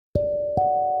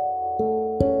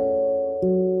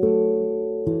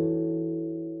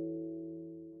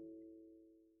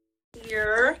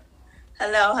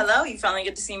hello. You finally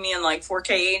get to see me in like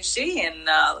 4K HD, and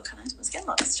look how nice my skin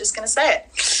looks. Just gonna say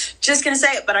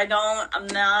it. But I'm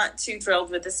not too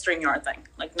thrilled with this StreamYard thing.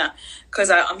 Like, not,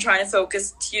 because I'm trying to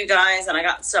focus to you guys, and I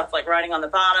got stuff like writing on the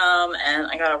bottom, and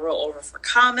I gotta roll over for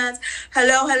comments.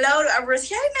 Hello to everyone.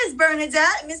 Hey, Miss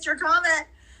Bernadette, Mr. Comment.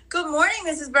 Good morning,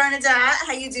 Mrs. Bernadette.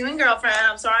 How you doing, girlfriend?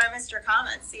 I'm sorry I missed your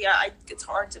comments. See, it's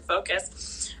hard to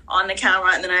focus on the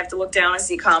camera, and then I have to look down and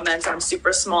see comments. I'm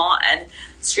super small, and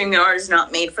StreamYard is not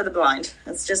made for the blind.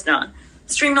 It's just not.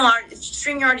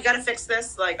 StreamYard, you got to fix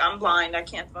this. Like, I'm blind. I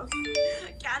can't focus.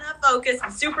 I cannot focus.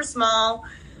 I'm super small.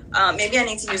 Maybe I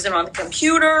need to use it on the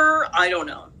computer. I don't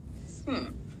know.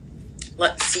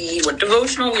 Let's see what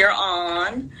devotional we are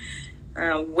on.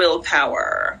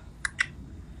 Willpower.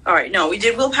 All right. No, we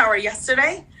did willpower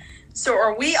yesterday. So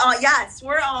are we on? Yes,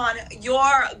 we're on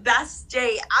your best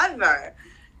day ever.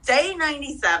 Day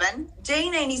 97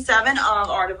 of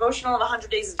our devotional of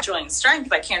 100 Days of Joy and Strength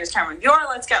by Candace Cameron Bure.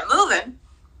 Let's get moving.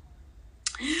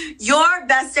 Your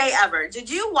best day ever. Did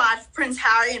you watch Prince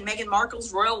Harry and Meghan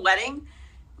Markle's royal wedding?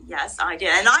 Yes, I did.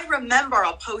 And I remember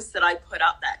a post that I put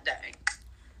up that day.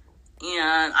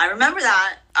 And I remember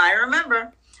that.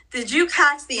 Did you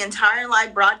catch the entire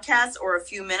live broadcast or a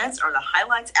few minutes or the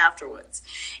highlights afterwards?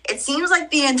 It seems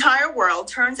like the entire world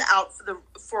turns out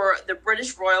for the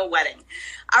British royal wedding.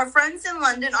 Our friends in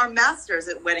London are masters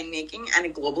at wedding making and a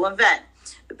global event.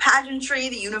 The pageantry,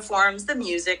 the uniforms, the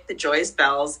music, the joyous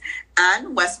bells,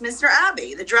 and Westminster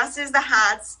Abbey, the dresses, the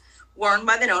hats worn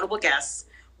by the notable guests.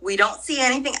 We don't see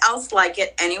anything else like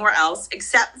it anywhere else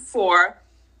except for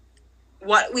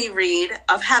what we read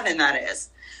of heaven, that is.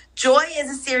 Joy is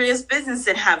a serious business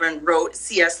in heaven, wrote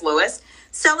C.S. Lewis.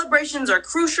 Celebrations are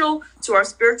crucial to our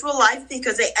spiritual life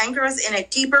because they anchor us in a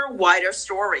deeper, wider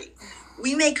story.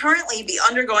 We may currently be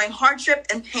undergoing hardship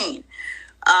and pain.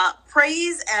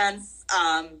 Praise and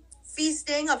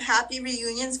feasting of happy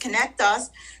reunions connect us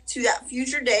to that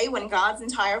future day when God's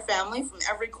entire family from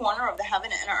every corner of the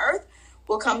heaven and earth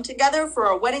will come together for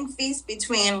a wedding feast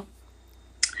between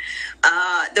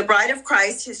the bride of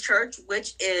Christ, his church,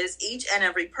 which is each and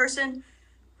every person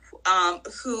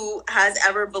who has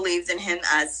ever believed in him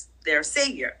as their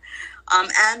savior,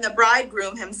 and the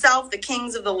bridegroom himself, the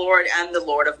kings of the Lord and the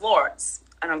Lord of Lords.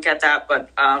 I don't get that, but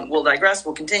we'll digress.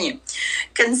 We'll continue.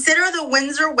 Consider the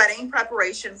Windsor wedding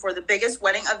preparation for the biggest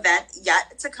wedding event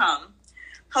yet to come,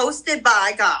 hosted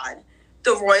by God,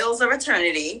 the Royals of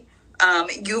Eternity.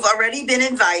 You've already been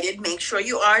invited. Make sure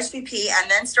you RSVP and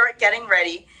then start getting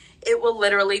ready. It will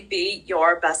literally be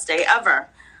your best day ever.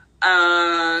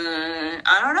 I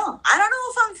don't know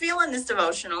if I'm feeling this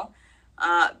devotional.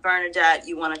 Bernadette,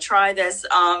 you want to try this?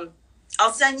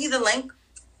 I'll send you the link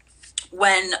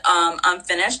when I'm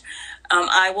finished.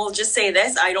 I will just say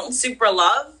this. I don't super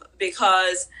love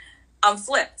because I'm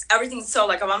flipped. Everything's so,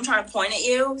 like, if I'm trying to point at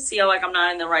you, see how, like, I'm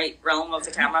not in the right realm of the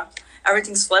camera.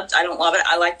 Everything's flipped. I don't love it.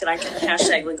 I like that I can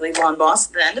hashtag Legally Blonde Boss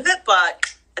at the end of it,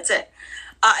 but that's it.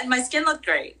 And my skin looked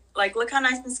great. Like, look how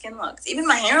nice my skin looks. Even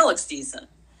my hair looks decent.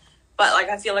 But, like,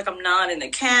 I feel like I'm not in the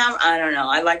cam. I don't know.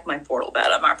 I like my portal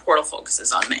better. My portal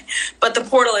focuses on me. But the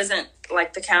portal isn't,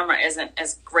 like, the camera isn't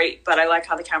as great. But I like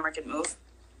how the camera can move.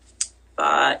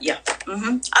 But, yeah.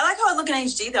 I like how I look in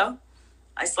HD, though.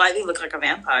 I slightly look like a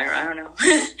vampire. I don't know.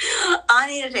 I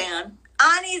need a tan.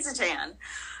 I need a tan.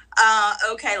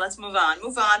 Okay, let's move on.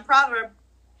 Proverb.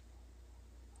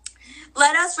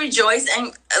 Let us rejoice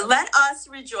and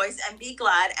be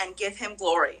glad and give him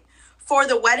glory. For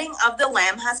the wedding of the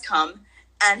Lamb has come,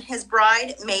 and his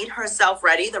bride made herself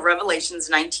ready. The Revelations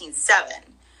 19:7.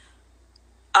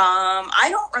 I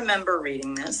don't remember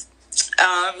reading this,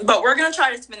 but we're going to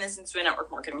try to spin this into a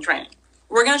network marketing training.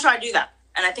 We're going to try to do that,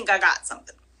 and I think I got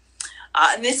something.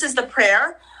 And this is the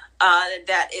prayer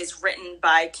that is written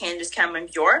by Candace Cameron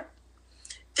Bure.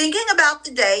 Thinking about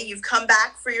the day you've come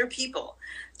back for your people.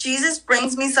 Jesus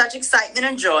brings me such excitement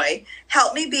and joy.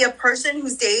 Help me be a person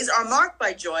whose days are marked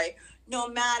by joy, no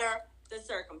matter the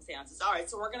circumstances. All right,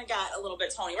 so we're going to get a little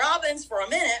bit Tony Robbins for a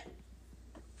minute.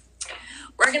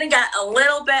 We're going to get a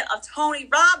little bit of Tony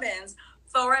Robbins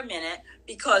for a minute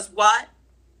because what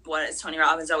does Tony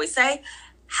Robbins always say?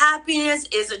 Happiness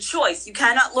is a choice. You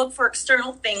cannot look for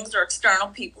external things or external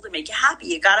people to make you happy.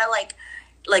 You got to like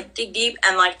dig deep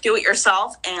and like do it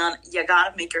yourself, and you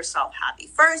gotta make yourself happy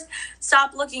first.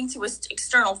 Stop looking to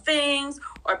external things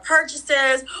or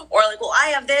purchases or like, well, I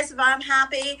have this if I'm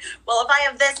happy. Well, if I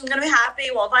have this, I'm gonna be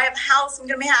happy. Well, if I have a house, I'm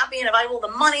gonna be happy. And if I have all the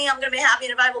money, I'm gonna be happy.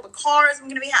 And if I have all the cars, I'm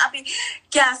gonna be happy.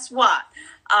 Guess what?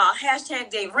 Hashtag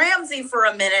Dave Ramsey for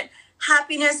a minute.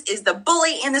 Happiness is the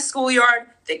bully in the schoolyard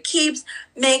that keeps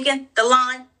making the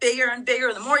line bigger and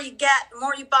bigger. The more you get, the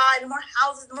more you buy, the more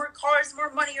houses, the more cars, the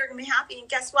more money, you're going to be happy. And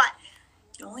guess what?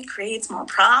 It only creates more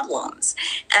problems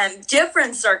and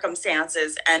different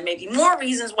circumstances and maybe more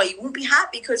reasons why you won't be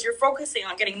happy, because you're focusing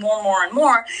on getting more and more and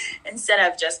more instead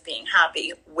of just being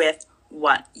happy with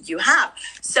what you have.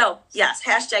 So yes,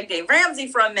 hashtag Dave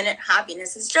Ramsey for a minute.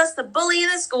 Happiness is just the bully in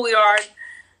the schoolyard,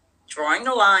 drawing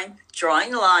the line, drawing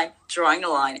the line, drawing the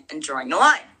line, and drawing the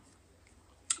line.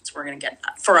 So we're going to get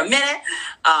that for a minute.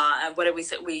 What did we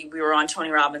say? We were on Tony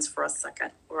Robbins for a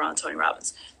second. We're on Tony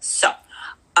Robbins. So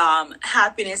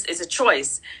happiness is a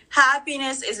choice.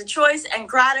 Happiness is a choice, and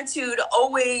gratitude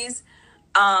always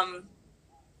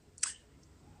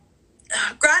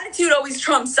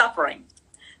trumps suffering.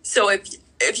 So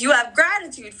if you have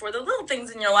gratitude for the little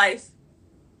things in your life,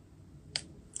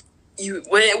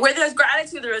 where there's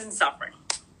gratitude, there isn't suffering.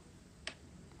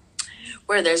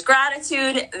 Where there's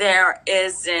gratitude, there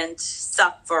isn't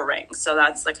suffering. So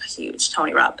that's like a huge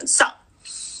Tony Robbins. So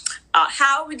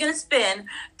how are we going to spin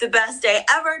the best day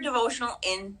ever devotional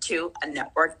into a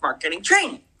network marketing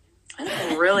training? I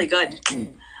think I'm really good,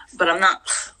 but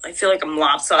I feel like I'm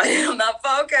lopsided. I'm not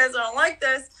focused. I don't like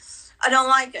this. I don't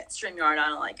like it. StreamYard, I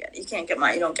don't like it. You don't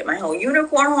get my whole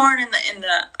unicorn horn in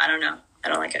the, I don't know. I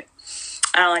don't like it.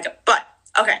 But,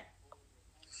 okay.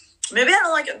 Maybe I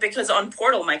don't like it because on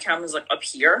Portal, my camera's like up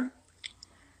here.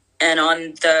 And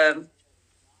on the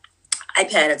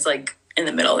iPad, it's like in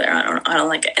the middle there. I don't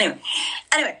like it.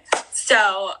 Anyway.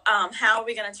 So, how are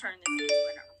we going to turn this into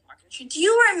a network marketing? Do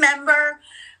you remember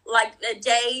like the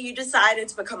day you decided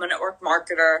to become a network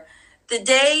marketer? The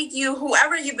day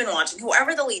whoever you've been watching,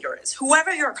 whoever the leader is,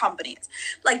 whoever your company is,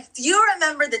 like, do you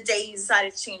remember the day you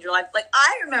decided to change your life? Like,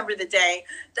 I remember the day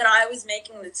that I was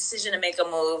making the decision to make a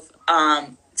move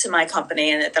to my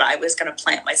company, and that I was going to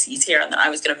plant my seeds here, and that I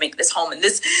was going to make this home, and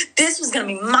this was going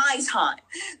to be my time.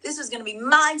 This was going to be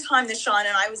my time to shine,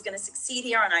 and I was going to succeed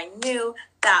here, and I knew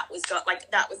that was it.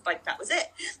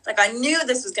 Like, I knew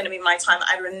this was going to be my time.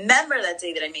 I remember that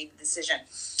day that I made the decision.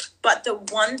 But the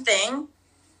one thing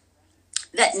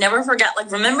that never forget, like,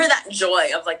 remember that joy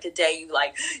of like the day you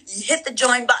hit the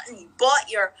join button, you bought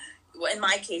your, in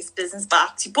my case, business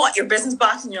box. You bought your business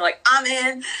box and you're like, I'm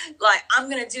in, like, I'm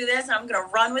going to do this, and I'm going to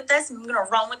run with this, and I'm going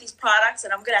to run with these products,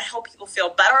 and I'm going to help people feel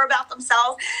better about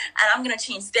themselves, and I'm going to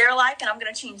change their life, and I'm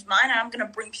going to change mine, and I'm going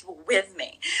to bring people with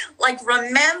me. Like,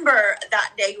 remember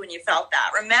that day when you felt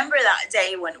that. Remember that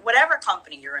day when whatever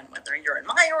company you're in, whether you're in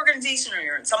my organization or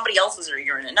you're in somebody else's or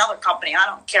you're in another company, I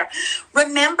don't care.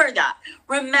 Remember that.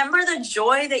 Remember the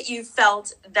joy that you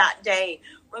felt that day.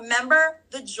 Remember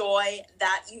the joy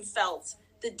that you felt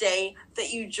the day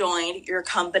that you joined your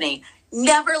company.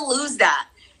 Never lose that.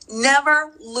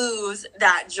 Never lose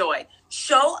that joy.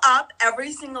 Show up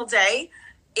every single day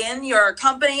in your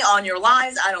company, on your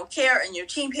lives, I don't care, in your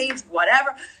team page,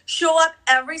 whatever. Show up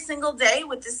every single day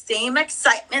with the same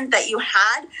excitement that you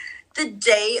had the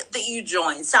day that you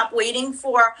joined. Stop waiting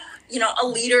for, a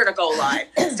leader to go live.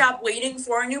 Stop waiting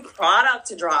for a new product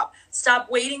to drop. Stop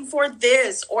waiting for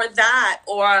this or that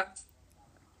or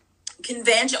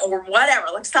convention or whatever.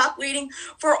 Like, stop waiting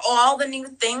for all the new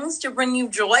things to bring you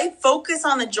joy. Focus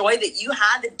on the joy that you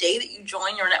had the day that you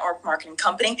joined your network marketing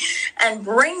company, and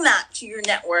bring that to your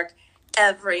network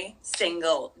every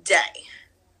single day.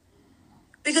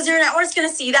 Because your network's going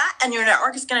to see that, and your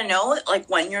network is going to know, like,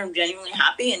 when you're genuinely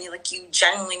happy and you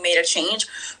genuinely made a change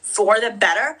for the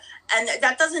better. And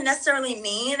that doesn't necessarily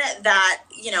mean that,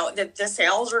 that the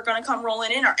sales are going to come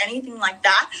rolling in or anything like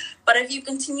that. But if you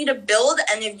continue to build,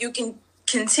 and if you can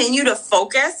continue to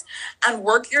focus and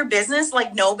work your business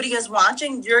like nobody is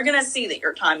watching, you're going to see that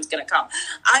your time is going to come.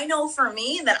 I know for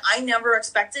me that I never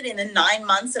expected in the 9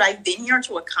 months that I've been here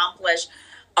to accomplish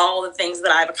all the things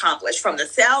that I've accomplished, from the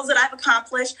sales that I've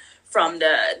accomplished, from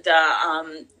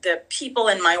the people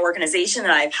in my organization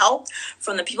that I've helped,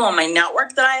 from the people in my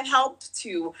network that I've helped,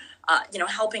 to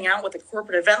helping out with a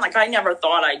corporate event. Like, I never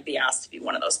thought I'd be asked to be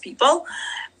one of those people.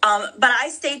 But I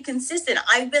stayed consistent.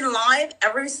 I've been live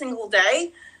every single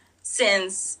day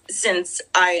since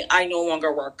I no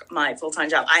longer work my full-time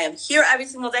job. I am here every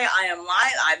single day. I am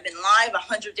live. I've been live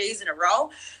 100 days in a row.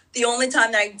 The only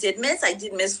time that I did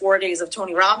miss 4 days of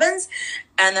Tony Robbins.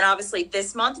 And then obviously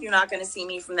this month, you're not going to see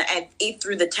me from the 8th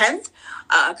through the 10th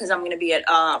because I'm going to be at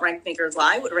Rank Makers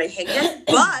Live with Ray Higdon.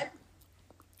 But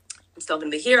I'm still going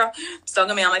to be here. I'm still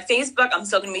going to be on my Facebook. I'm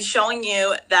still going to be showing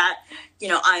you that,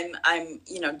 I'm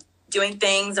doing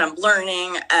things, and I'm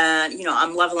learning, and,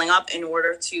 I'm leveling up in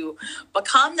order to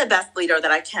become the best leader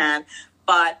that I can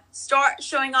but start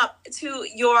showing up to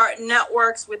your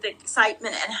networks with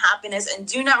excitement and happiness, and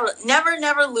do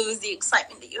never lose the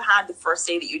excitement that you had the first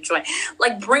day that you joined.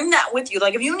 Like, bring that with you.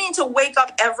 Like, if you need to wake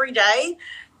up every day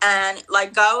and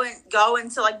like go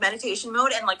into like meditation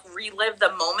mode and like relive the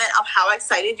moment of how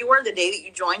excited you were the day that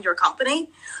you joined your company,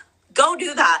 go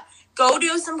do that. Go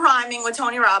do some priming with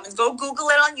Tony Robbins. Go Google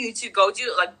it on YouTube. Go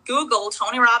do like Google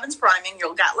Tony Robbins priming.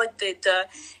 You'll get like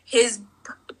his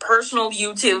personal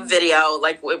YouTube video,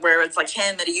 like where it's like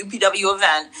him at a UPW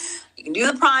event. You can do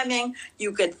the priming.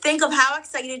 You can think of how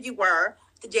excited you were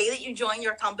the day that you joined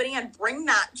your company and bring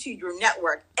that to your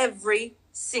network every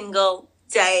single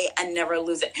day and never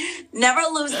lose it. Never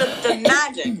lose the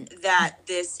magic that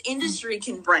this industry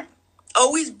can bring.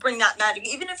 Always bring that magic.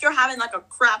 Even if you're having like a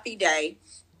crappy day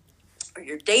or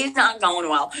your day's not going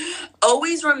well,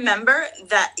 always remember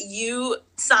that you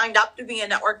signed up to be a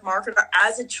network marketer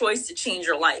as a choice to change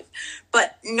your life.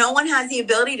 But no one has the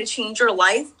ability to change your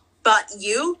life but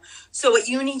you. So what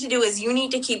you need to do is you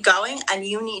need to keep going, and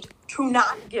you need to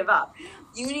not give up.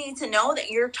 You need to know that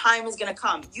your time is going to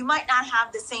come. You might not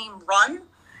have the same run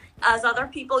as other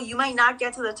people. You might not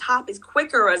get to the top as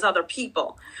quicker as other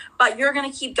people, but you're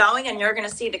going to keep going and you're going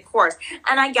to see the course.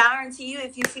 And I guarantee you,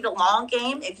 if you see the long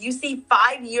game, if you see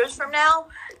 5 years from now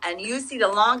and you see the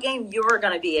long game, you are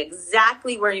going to be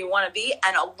exactly where you want to be.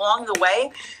 And along the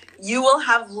way, you will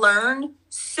have learned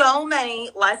so many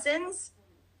lessons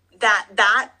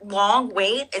that long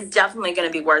wait is definitely going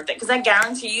to be worth it. Because I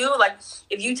guarantee you, like,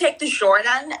 if you take the short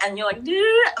end and you're like,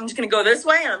 I'm just going to go this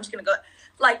way and I'm just going to go,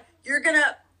 like, you're going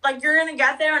to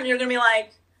get there and you're going to be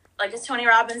like as Tony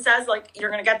Robbins says, like,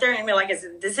 you're going to get there and you're going to be like,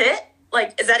 is this it?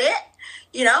 Like, is that it?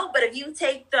 You know, but if you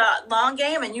take the long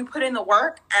game and you put in the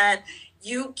work and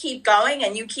you keep going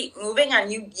and you keep moving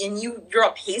and you're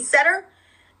a pace setter,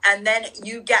 and then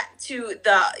you get to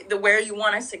the where you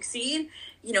want to succeed,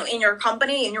 you know, in your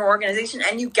company, in your organization,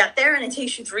 and you get there and it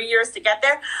takes you 3 years to get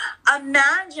there.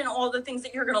 Imagine all the things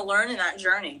that you're going to learn in that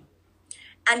journey.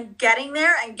 And getting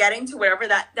there and getting to whatever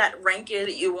that rank is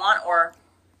that you want, or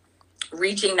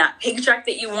reaching that paycheck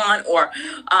that you want, or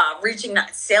reaching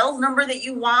that sales number that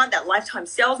you want, that lifetime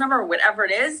sales number, or whatever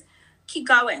it is, keep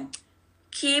going.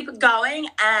 Keep going,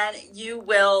 and you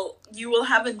will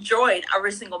have enjoyed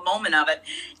every single moment of it,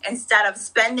 instead of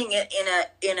spending it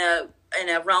in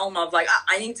a realm of like,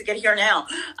 I need to get here now.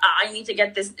 I need to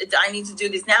get this. I need to do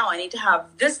this now. I need to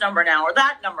have this number now or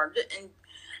that number.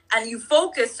 And you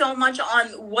focus so much on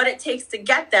what it takes to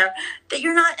get there that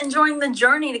you're not enjoying the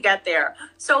journey to get there.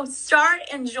 So start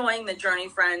enjoying the journey,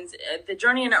 friends. The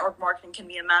journey in network marketing can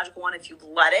be a magical one if you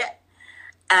let it.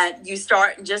 And you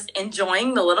start just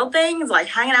enjoying the little things, like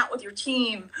hanging out with your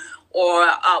team, or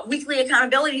weekly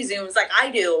accountability Zooms like I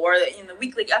do, or in the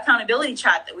weekly accountability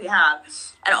chat that we have,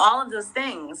 and all of those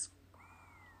things.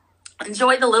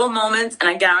 Enjoy the little moments, and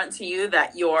I guarantee you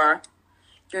that your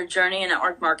journey in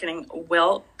network marketing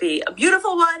will be a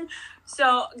beautiful one.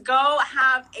 So go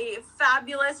have a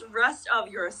fabulous rest of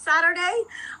your Saturday.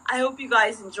 I hope you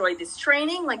guys enjoyed this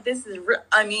training. Like, this is,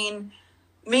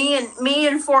 me in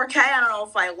 4K, I don't know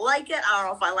if I like it. I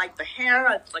don't know if I like the hair.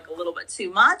 It's like a little bit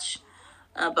too much.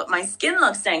 But my skin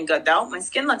looks dang good, though. My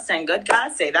skin looks dang good.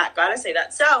 Gotta say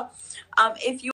that. So if you